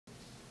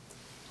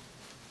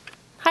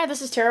Hi,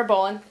 this is Tara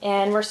Bolin,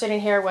 and we're sitting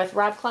here with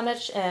Rob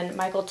Klemisch and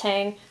Michael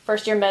Tang,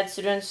 first-year med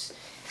students,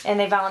 and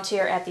they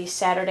volunteer at the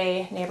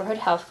Saturday Neighborhood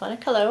Health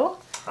Clinic. Hello.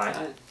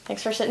 Hi.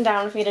 Thanks for sitting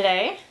down with me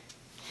today.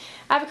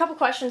 I have a couple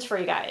questions for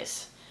you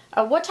guys.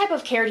 What type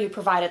of care do you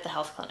provide at the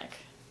health clinic?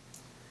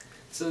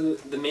 So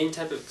the main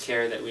type of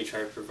care that we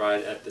try to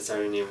provide at the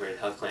Saturday Neighborhood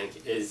Health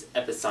Clinic is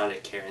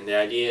episodic care, and the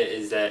idea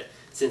is that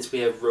since we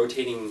have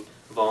rotating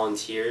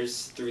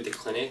volunteers through the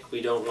clinic,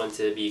 we don't want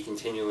to be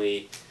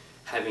continually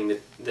having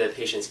the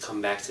patients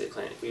come back to the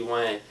clinic. We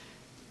want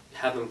to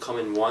have them come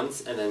in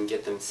once and then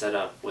get them set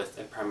up with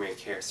a primary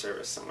care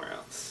service somewhere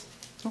else.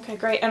 Okay,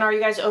 great. And are you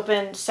guys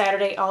open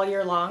Saturday all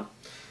year long?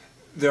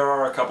 There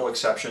are a couple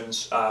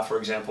exceptions. For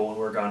example, when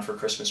we're gone for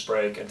Christmas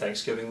break and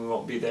Thanksgiving, we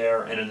won't be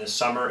there. And in the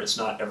summer, it's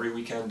not every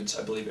weekend. It's,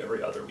 I believe,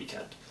 every other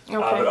weekend. Okay.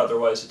 But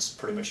otherwise, it's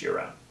pretty much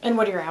year-round. And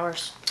what are your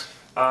hours?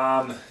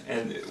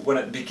 And when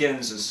it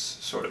begins is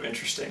sort of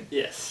interesting.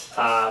 Yes.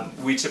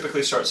 We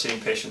typically start seeing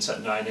patients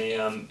at 9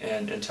 a.m.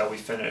 and until we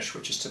finish,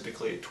 which is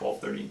typically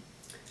 12:30.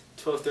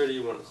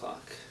 12:30, 1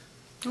 o'clock.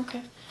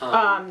 Okay.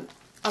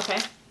 Okay.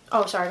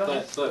 Oh, sorry, go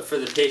ahead. But for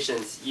the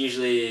patients,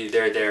 usually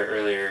they're there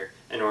earlier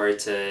in order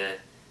to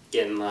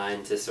get in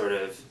line to sort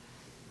of,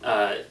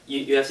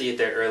 you have to get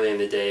there early in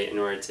the day in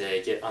order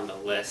to get on the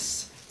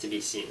list to be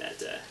seen that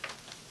day.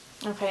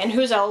 Okay, and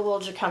who's eligible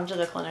to come to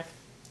the clinic?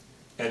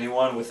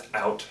 Anyone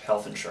without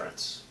health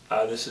insurance.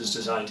 This is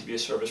designed to be a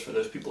service for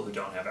those people who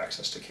don't have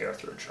access to care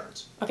through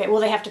insurance. Okay,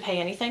 will they have to pay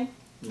anything?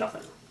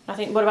 Nothing.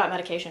 Nothing? What about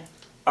medication?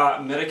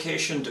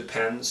 Medication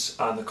depends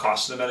on the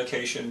cost of the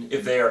medication.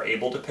 If they are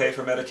able to pay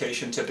for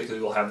medication, typically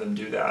we'll have them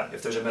do that.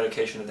 If there's a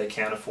medication that they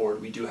can't afford,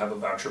 we do have a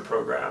voucher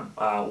program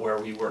where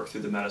we work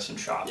through the medicine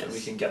shop. Yes. And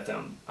we can get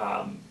them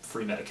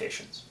free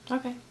medications.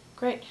 Okay,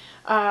 great.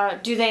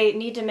 Do they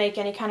need to make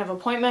any kind of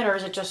appointment, or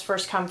is it just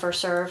first come,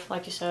 first serve,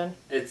 like you said?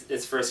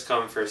 It's first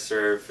come, first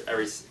serve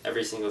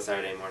every single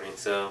Saturday morning.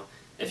 So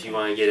if you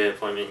want to get an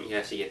appointment, you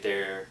have to get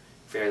there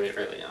fairly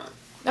early on.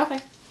 Okay.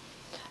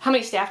 How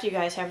many staff do you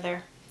guys have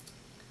there?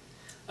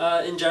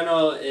 In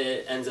general,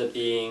 it ends up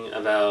being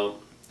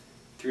about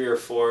 3 or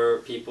 4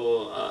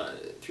 people,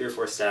 3 or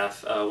 4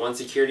 staff, 1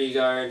 security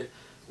guard,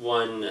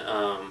 one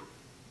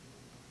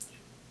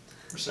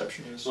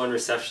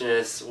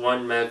receptionist,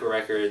 1 medical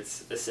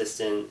records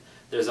assistant.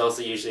 There's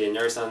also usually a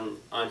nurse on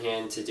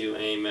hand to do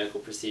any medical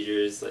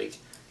procedures like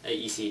an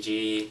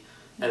ECG,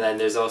 and then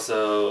there's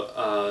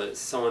also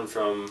someone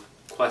from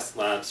Quest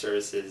Lab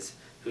Services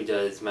who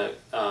does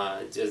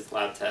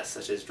lab tests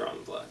such as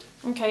drawing blood.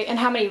 Okay, and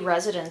how many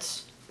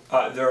residents?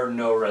 There are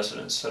no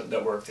residents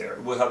that work there.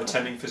 We'll have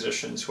attending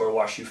physicians who are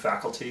WashU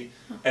faculty,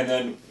 and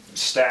then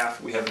staff,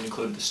 we haven't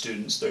included the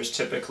students. There's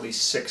typically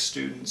 6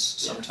 students,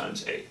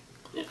 sometimes 8.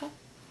 Yeah.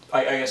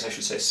 I guess I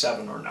should say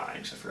 7 or 9,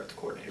 because I forgot the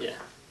coordinator. Yeah.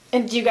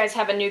 And do you guys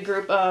have a new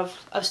group of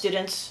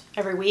students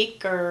every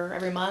week or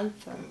every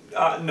month?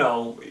 Or?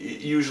 No,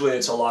 usually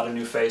it's a lot of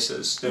new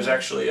faces. There's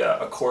actually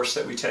a course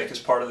that we take as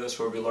part of this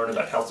where we learn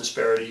about health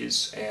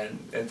disparities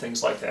and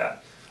things like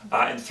that.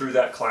 And through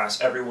that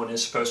class, everyone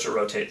is supposed to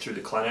rotate through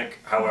the clinic.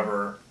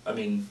 However, I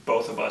mean,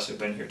 both of us have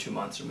been here 2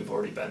 months and we've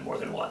already been more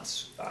than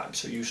once.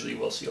 So usually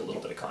we'll see a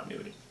little bit of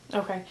continuity.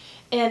 Okay.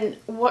 And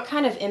what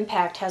kind of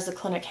impact has the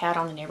clinic had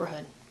on the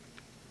neighborhood?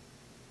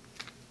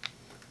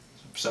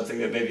 Something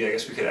that maybe I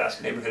guess we could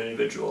ask neighborhood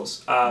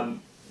individuals.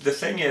 The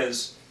thing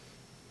is,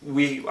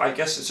 I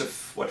guess it's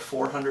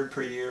 400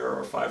 per year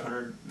or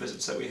 500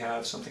 visits that we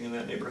have, something in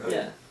that neighborhood.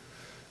 Yeah.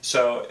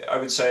 So I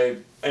would say,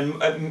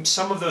 and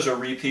some of those are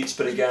repeats,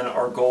 but again,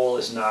 our goal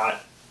is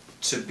not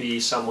to be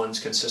someone's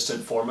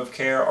consistent form of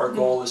care. Our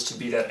goal is to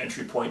be that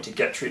entry point to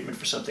get treatment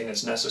for something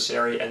that's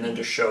necessary and then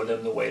to show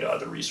them the way to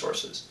other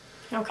resources.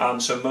 Okay.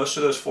 So most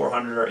of those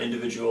 400 are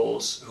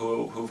individuals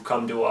who've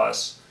come to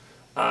us.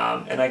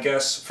 And I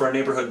guess for a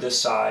neighborhood this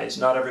size,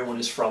 not everyone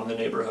is from the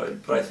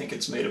neighborhood, but I think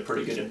it's made a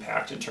pretty good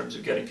impact in terms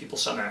of getting people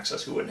some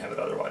access who wouldn't have it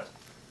otherwise.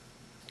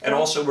 And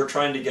also we're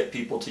trying to get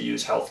people to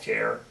use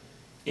healthcare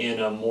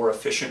in a more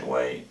efficient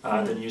way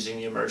than using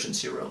the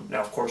emergency room. Now,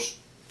 of course,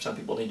 some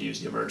people need to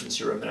use the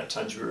emergency room, and at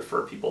times we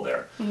refer people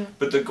there.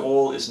 But the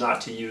goal is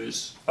not to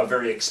use a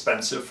very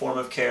expensive form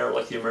of care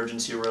like the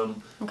emergency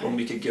room when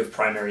we could give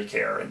primary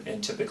care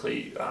and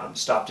typically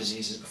stop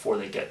diseases before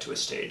they get to a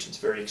stage that's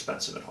very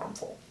expensive and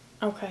harmful.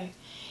 Okay.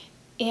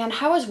 And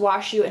how is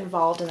WashU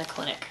involved in the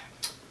clinic?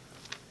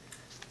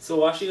 So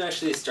WashU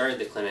actually started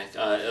the clinic.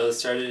 It was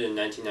started in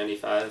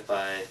 1995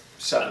 by...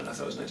 I thought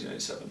it was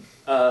 1997.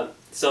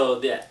 So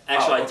the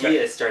actual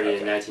idea started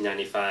in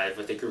 1995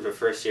 with a group of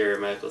first-year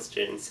medical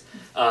students.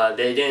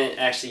 They didn't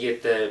actually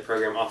get the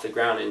program off the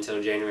ground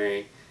until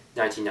January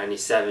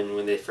 1997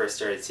 when they first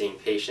started seeing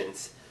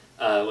patients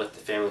with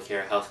the Family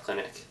Care Health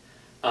Clinic.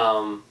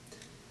 I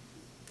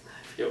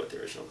forget what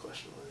the original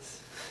question was.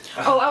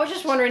 Oh, I was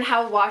just wondering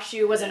how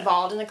WashU was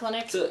involved in the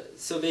clinic.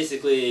 So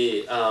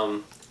basically,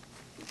 all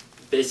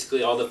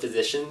the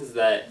physicians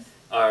that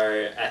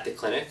are at the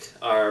clinic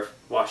are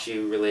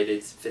WashU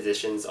related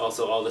physicians.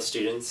 Also all the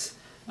students,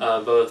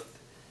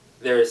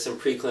 there are some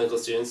preclinical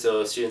students,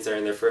 so students that are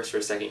in their first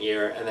or second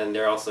year, and then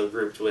they're also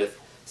grouped with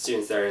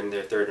students that are in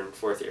their third and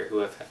fourth year who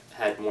have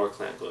had more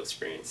clinical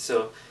experience.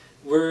 So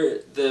we're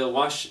the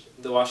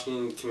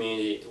Washington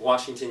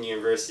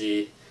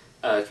University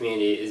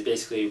community is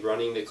basically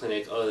running the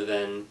clinic other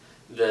than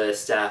the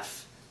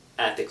staff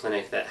at the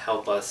clinic that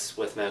help us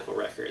with medical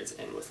records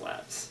and with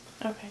labs.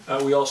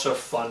 Okay. We also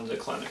fund the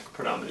clinic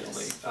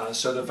predominantly. Yes.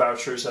 So the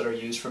vouchers that are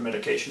used for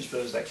medications for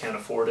those that can't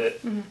afford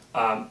it,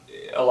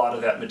 a lot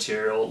of that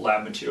material,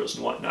 lab materials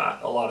and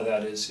whatnot, a lot of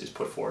that is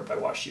put forward by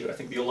WashU. I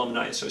think the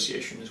Alumni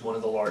Association is one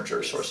of the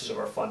larger sources of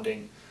our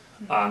funding,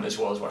 as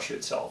well as WashU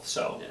itself.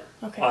 So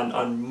Okay.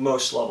 on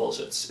most levels,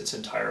 it's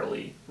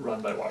entirely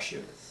run by WashU.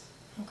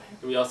 Okay.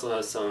 And we also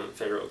have some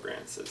federal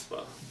grants as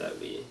well that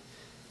we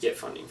get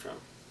funding from.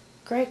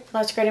 Great.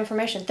 That's great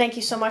information. Thank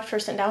you so much for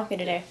sitting down with me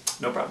today.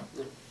 No problem.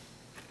 Yeah.